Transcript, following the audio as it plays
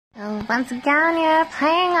Once again, you're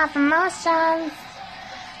playing off emotions.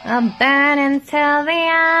 I'll burn until the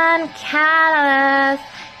end. Catalyst,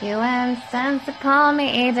 you incense to pull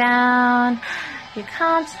me down. You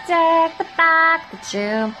contradict the fact that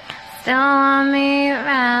you still want me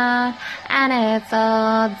around, and it's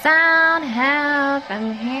all downhill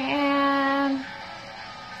from here.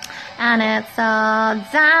 And it's all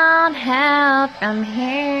downhill from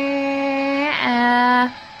here.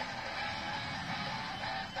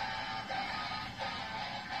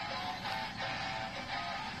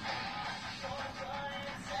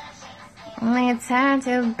 We turn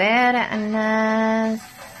to bitterness,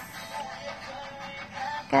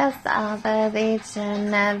 'cause all the each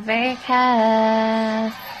and every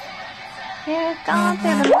kiss. You're going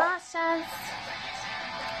through the motions,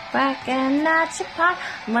 working at your part.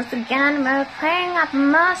 Once again, we're playing off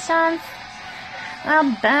emotions.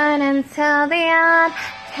 I'll burn until the end.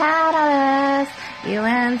 Catalyst, you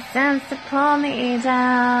incense to pull me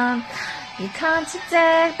down. You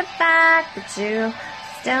contradict the fact that you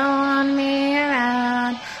still want me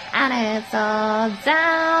around, and it's all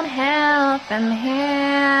downhill from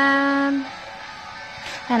here.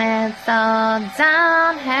 And it's all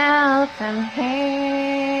downhill from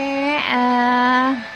here.